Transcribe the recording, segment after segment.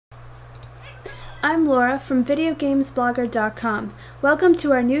I'm Laura from VideoGamesBlogger.com. Welcome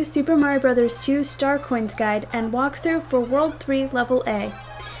to our new Super Mario Bros. 2 Star Coins guide and walkthrough for World 3 Level A.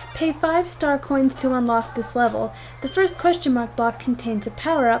 Pay 5 star coins to unlock this level. The first question mark block contains a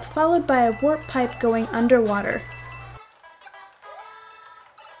power-up followed by a warp pipe going underwater.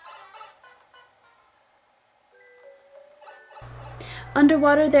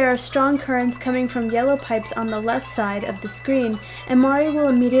 Underwater, there are strong currents coming from yellow pipes on the left side of the screen, and Mario will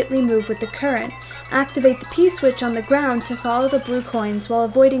immediately move with the current. Activate the P switch on the ground to follow the blue coins while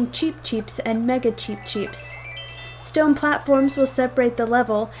avoiding Cheep Cheeps and Mega Cheep Cheeps. Stone platforms will separate the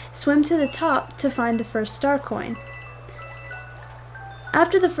level. Swim to the top to find the first star coin.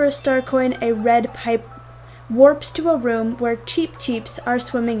 After the first star coin, a red pipe warps to a room where Cheep Cheeps are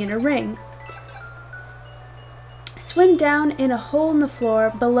swimming in a ring. Swim down in a hole in the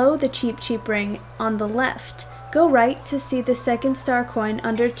floor below the Cheep Cheep ring on the left. Go right to see the second star coin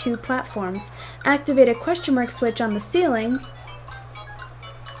under 2 platforms. Activate a question mark switch on the ceiling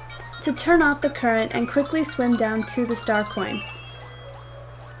to turn off the current and quickly swim down to the star coin.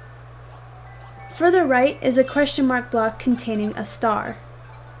 Further right is a question mark block containing a star.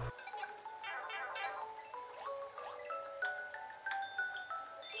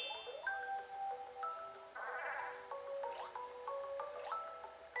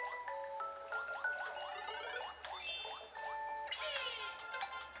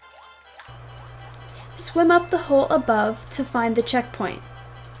 Swim up the hole above to find the checkpoint.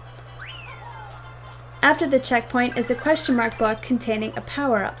 After the checkpoint is a question mark block containing a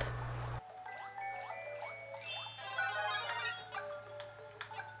power-up.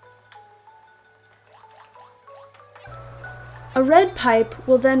 A red pipe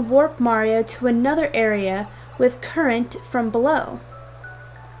will then warp Mario to another area with current from below.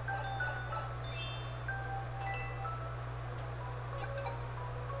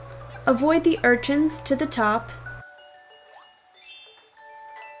 Avoid the urchins to the top.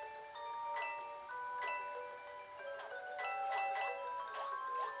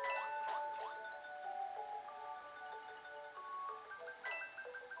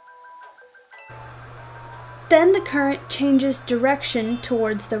 Then the current changes direction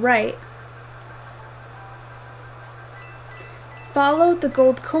towards the right. Follow the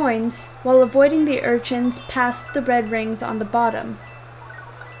gold coins while avoiding the urchins past the red rings on the bottom.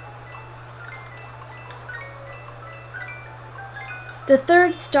 The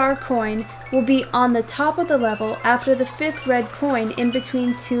third star coin will be on the top of the level after the 5th red coin in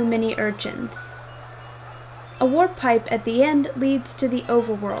between 2 mini urchins. A warp pipe at the end leads to the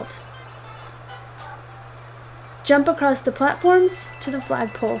overworld. Jump across the platforms to the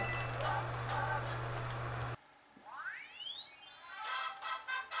flagpole.